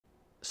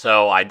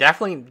So I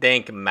definitely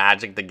think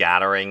Magic the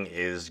Gathering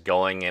is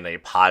going in a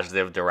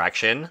positive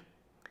direction.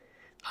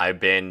 I've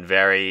been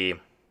very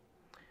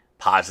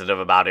positive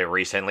about it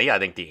recently. I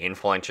think the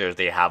influencers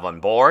they have on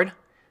board,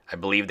 I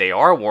believe they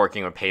are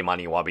working with Pay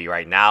Money Wubby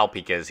right now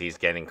because he's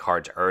getting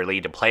cards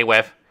early to play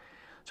with.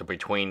 So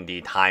between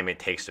the time it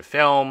takes to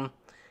film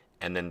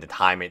and then the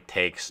time it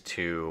takes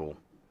to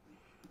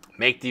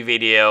make the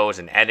videos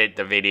and edit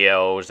the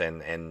videos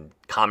and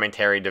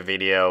commentary the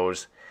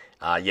videos,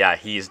 yeah,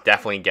 he's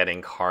definitely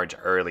getting cards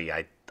early,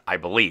 I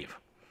believe.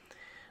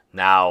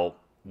 Now,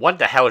 what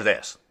the hell is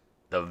this?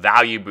 The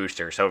value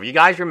booster. So if you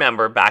guys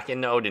remember, back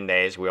in the olden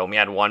days, we only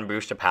had one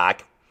booster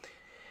pack.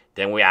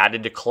 Then we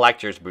added the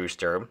collector's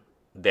booster.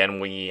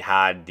 Then we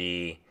had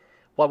the,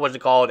 what was it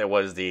called? It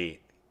was the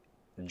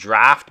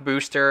draft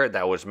booster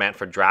that was meant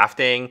for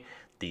drafting.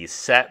 The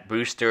set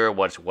booster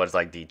was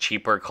like the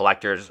cheaper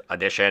collector's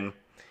edition.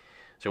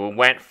 So we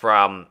went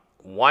from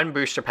one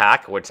booster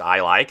pack, which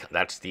I like.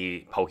 That's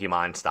the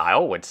Pokemon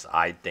style, which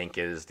I think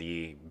is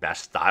the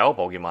best style.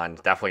 Pokemon's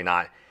definitely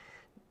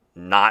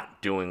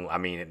not doing, I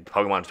mean,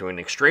 Pokemon's doing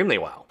extremely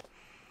well.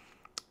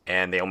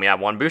 And they only have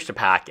one booster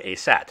pack, a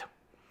set.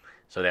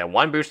 So they have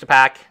one booster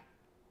pack.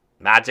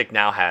 Magic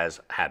now has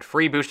had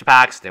 3 booster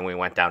packs. Then we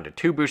went down to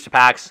 2 booster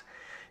packs.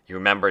 You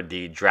remember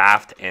the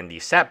draft and the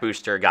set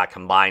booster got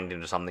combined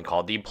into something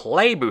called the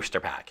play booster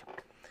pack.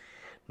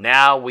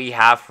 Now we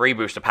have 3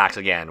 booster packs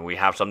again. We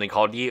have something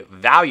called the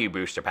value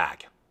booster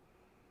pack.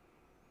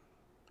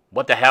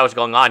 What the hell is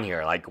going on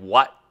here? Like,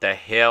 what the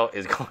hell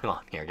is going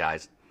on here,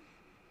 guys?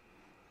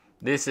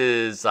 This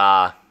is,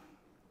 I'm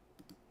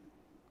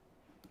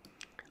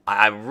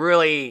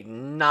really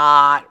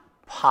not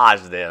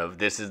positive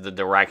this is the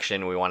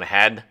direction we want to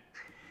head.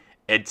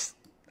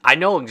 I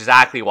know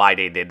exactly why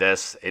they did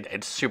this.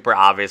 It's super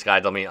obvious,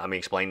 guys. Let me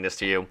explain this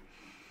to you.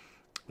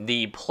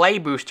 The play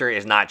booster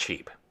is not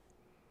cheap.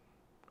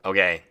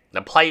 Okay,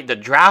 the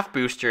draft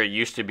booster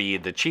used to be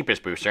the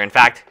cheapest booster. In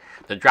fact,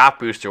 the draft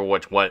booster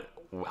was what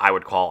I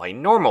would call a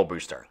normal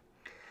booster.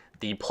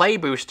 The play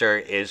booster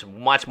is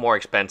much more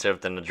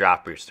expensive than the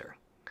draft booster.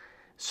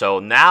 So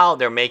now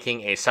they're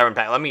making a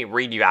 7-pack. Let me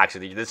read you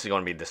actually. This is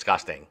going to be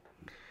disgusting.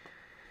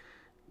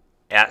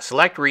 At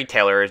select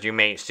retailers, you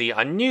may see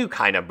a new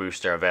kind of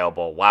booster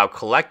available. While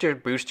collector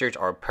boosters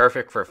are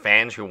perfect for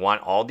fans who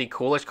want all the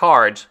coolest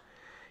cards,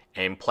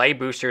 and play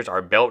boosters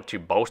are built to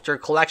bolster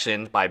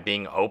collections by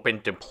being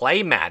open to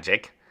play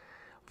Magic,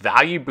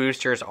 value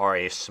boosters are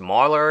a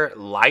smaller,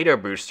 lighter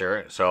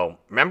booster. So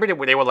remember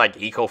they were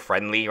like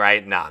eco-friendly,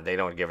 right? Nah, they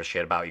don't give a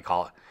shit about you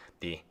call it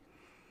the.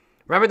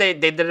 Remember they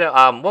did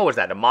what was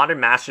that? The Modern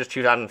Masters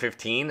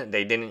 2015.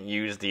 They didn't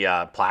use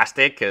the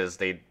plastic because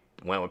they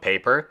went with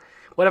paper.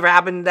 Whatever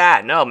happened to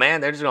that? No,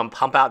 man, they're just gonna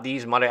pump out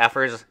these mother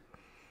effers.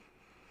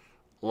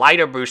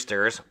 Lighter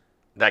boosters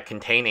that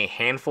contain a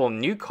handful of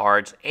new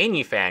cards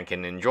any fan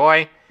can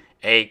enjoy.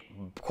 A,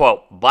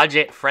 quote,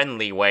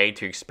 budget-friendly way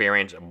to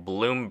experience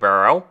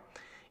Bloomburrow.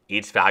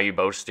 Each value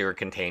booster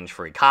contains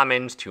 3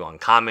 commons, 2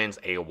 uncommons,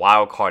 a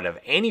wild card of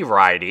any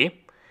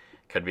variety,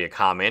 could be a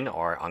common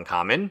or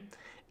uncommon,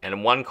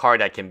 and 1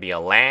 card that can be a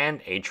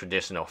land, a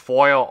traditional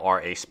foil,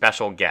 or a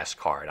special guest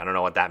card. I don't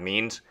know what that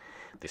means,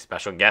 the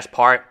special guest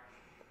part,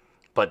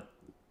 but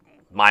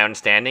my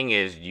understanding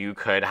is you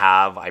could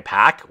have a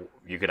pack,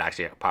 you could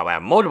actually probably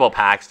have multiple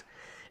packs,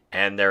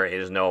 and there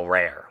is no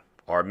rare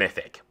or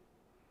mythic.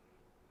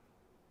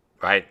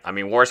 Right? I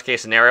mean, worst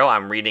case scenario,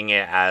 I'm reading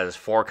it as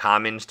 4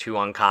 commons, 2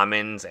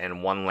 uncommons,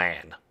 and 1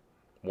 land.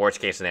 Worst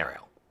case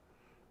scenario.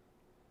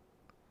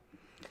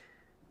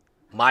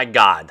 My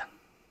God.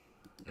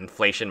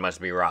 Inflation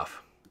must be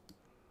rough.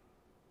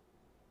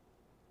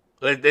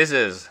 This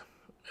is...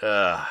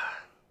 How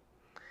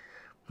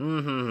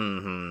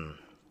can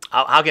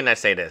I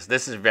say this?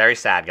 This is very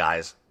sad,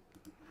 guys.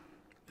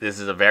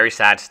 This is a very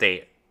sad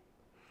state.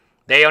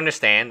 They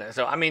understand.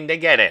 So, I mean, they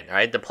get it,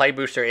 right? The play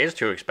booster is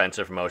too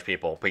expensive for most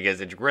people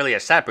because it's really a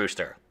set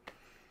booster.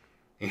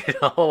 You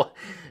know?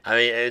 I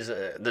mean,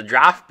 the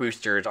draft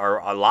boosters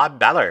are a lot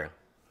better.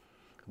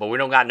 But we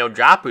don't got no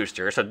draft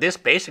booster. So this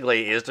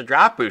basically is the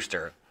draft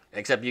booster.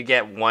 Except you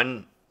get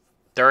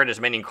 1/3 as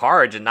many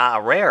cards and not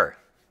a rare.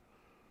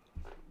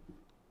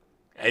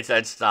 It's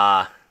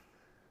yikes,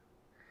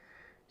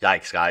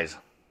 guys.